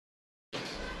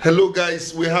Hello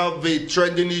guys, we have a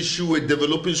trending issue, a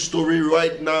developing story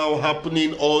right now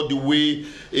happening all the way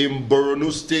in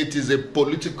Borno State. Is a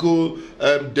political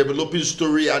developing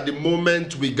story. At the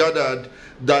moment we gathered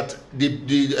that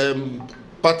the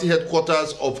party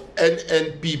headquarters of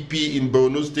NNPP in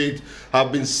Borno State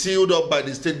have been sealed up by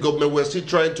the state government. We're still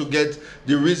trying to get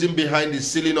the reason behind the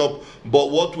sealing up,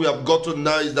 but what we have gotten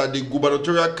now is that the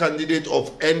gubernatorial candidate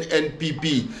of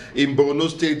NNPP in Borno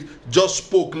State just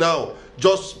spoke now.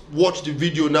 Just watch the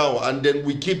video now, and then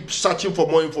we keep searching for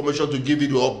more information to give you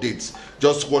the updates.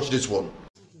 Just watch this one.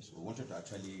 So we wanted to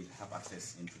actually have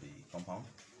access into the compound,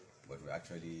 but we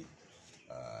actually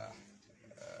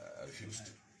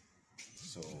refused.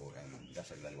 So, and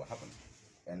that's exactly what happened.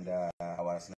 And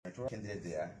our senatorial candidate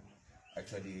there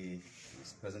actually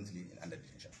is presently under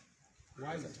detention.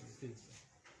 Why is it detained?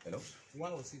 Hello? Why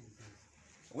was he detained?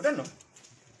 We don't know.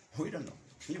 We don't know.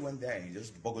 He went there and he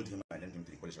just boggled him and sent him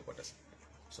to the police headquarters.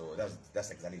 So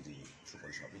that's exactly the true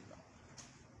position of it now.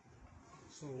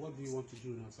 So what do you want to do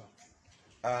now,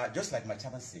 sir? Just like my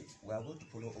chairman said, we are going to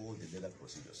follow all the legal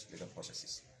procedures, legal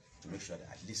processes, to make sure that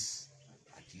at least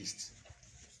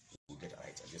we'll get it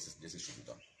right. Justice should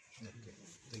be done. Okay.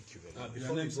 Thank you very much.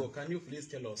 Before we go, can you please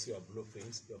tell us your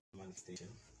blueprints, your manifestation?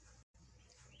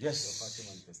 Yes. Your party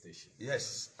manifestation.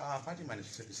 Yes. Our party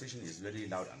manifestation is very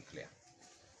loud and clear.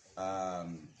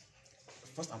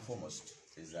 First and foremost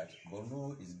is that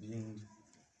Borno is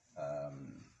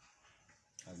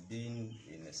has been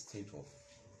in a state of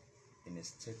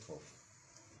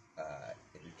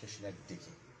educational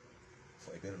decay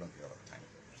for a very long period of time,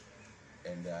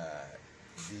 and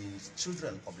the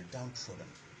children of the downtrodden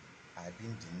are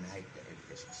being denied their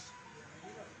educations.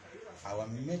 Our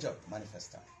major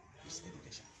manifesto is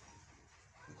education,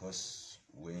 because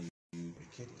when you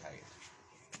educate a child,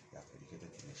 you have educated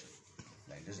the nation.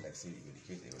 Like just like saying, you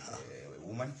educate a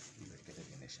woman, you educated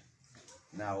the nation.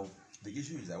 Now, the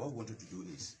issue is that what we wanted to do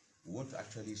is we want to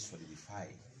actually solidify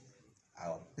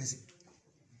our basic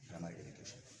primary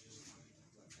education,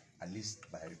 at least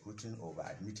by recruiting or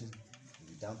by admitting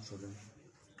the downtrodden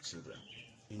children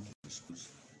into the schools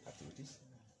activities,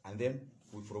 and then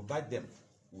we provide them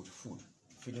with food,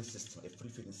 feeding system, a free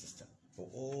feeding system for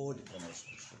all the primary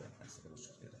school students and secondary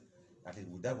school students. I think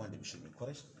with that one, they should be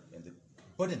encouraged, and the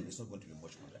burden is not going to be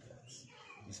much more than that.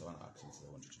 This is one of the activities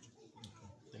I wanted to do.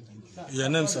 Thank you. Your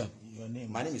name, sir? Your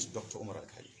name? My name is Dr. Omar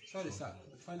Al-Khali. Sorry, sir.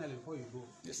 Finally, before you go,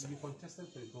 yes, you contested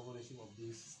for the governorship of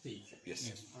this state.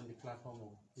 Yes. On the platform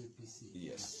of APC.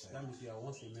 Yes. That means you are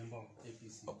once a member of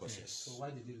APC. Of course, yes. So why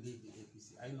did you leave the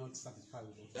APC? Are you not satisfied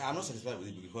with it? I'm not satisfied with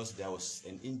it because there was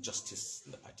an injustice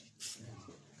in the party.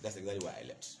 That's exactly why I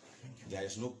left. There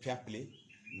is no fair play,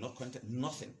 no content,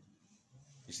 nothing.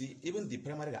 You see, even the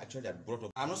primary actually that brought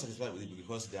up, I'm not satisfied with it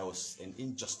because there was an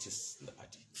injustice in the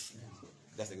party.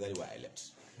 That's exactly why I left.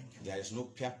 There is no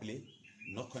fair play,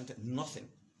 no content, nothing.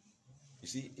 You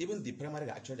see, even the primary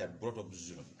actually that brought up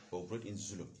Zulum or brought in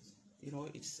Zulum, you know,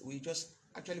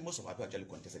 most of our people actually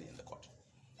contested in the court.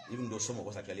 Even though some of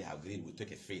us actually have agreed, we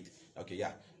took a faith, okay,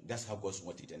 yeah, that's how God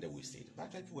wanted it, and then we stayed. But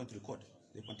actually, people went to the court.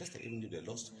 They contested even though they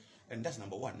lost. And that's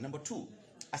number one. Number two,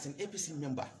 as an APC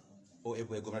member or a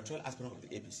gubernatorial aspirant of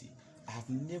the APC, I have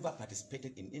never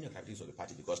participated in any activities of the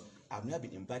party because I've never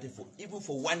been invited even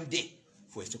for 1 day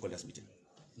for a stakeholders meeting.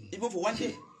 Even for 1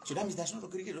 day. So that means there's no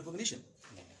recognition.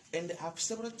 And I've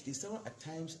several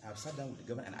times I've sat down with the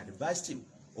governor and advised him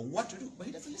on what to do, but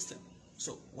he doesn't listen.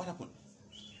 So what happened?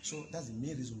 So that's the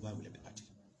main reason why we left the party.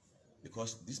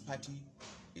 Because this party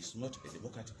is not a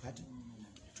democratic party.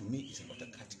 To me, it's an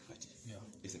autocratic party. Yeah.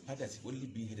 It's a party that's only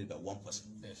being headed by one person.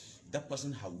 Yes. That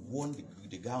person has worn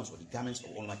the gowns or the garments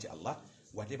of Almighty Allah.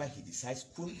 Whatever he decides,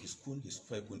 kun is kun, his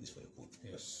for a kun is for a kun.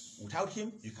 Yes. Without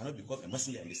him, you cannot become a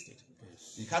messenger in this state.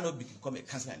 Yes. You cannot become a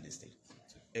councillor in this state.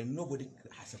 And nobody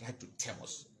has a right to tell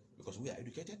us because we are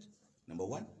educated. Number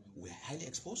one, we are highly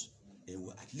exposed, and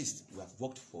we have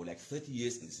worked for like 30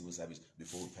 years in the civil service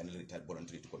before we finally retired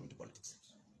voluntarily to come into politics.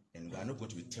 And we are not going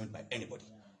to be tamed by anybody.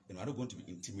 And we are not going to be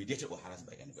intimidated or harassed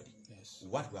by anybody. Yes.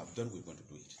 What we have done, we're going to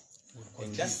do it.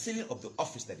 And that sealing of the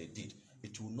office that they did,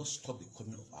 it will not stop the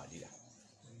coming of our leader,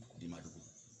 the Madugu.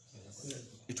 Yes.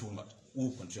 It will not. We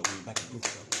will continue. We will back and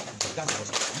that's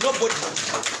what nobody.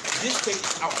 This state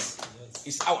is ours. Yes.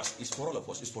 It's ours. It's for all of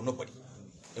us. It's for nobody.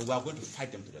 And we are going to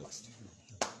fight them to the last.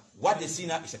 What they see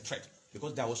now is a threat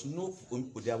because there was no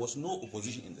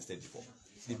opposition in the state before.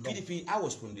 The PDP, I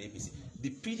was from the APC. The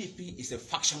PDP is a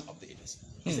faction of the APC.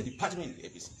 It's a department in the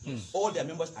APC. All their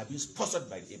members are being sponsored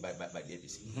by the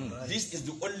APC. This is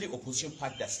the only opposition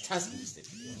party that stands in the state.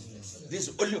 This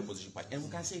is the only opposition party, and we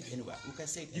can say it anywhere. We can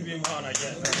say it anywhere. What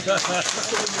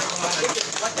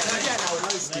the idea now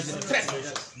is the threat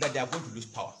that they are going to lose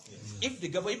power. If the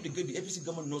APC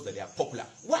government knows that they are popular,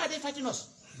 why are they fighting us?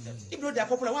 If they are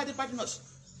popular, why are they fighting us?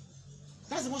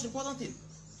 That's the most important thing.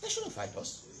 They shouldn't fight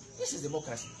us. This is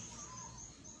democracy.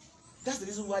 That's the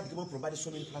reason why the government provided so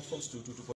many platforms to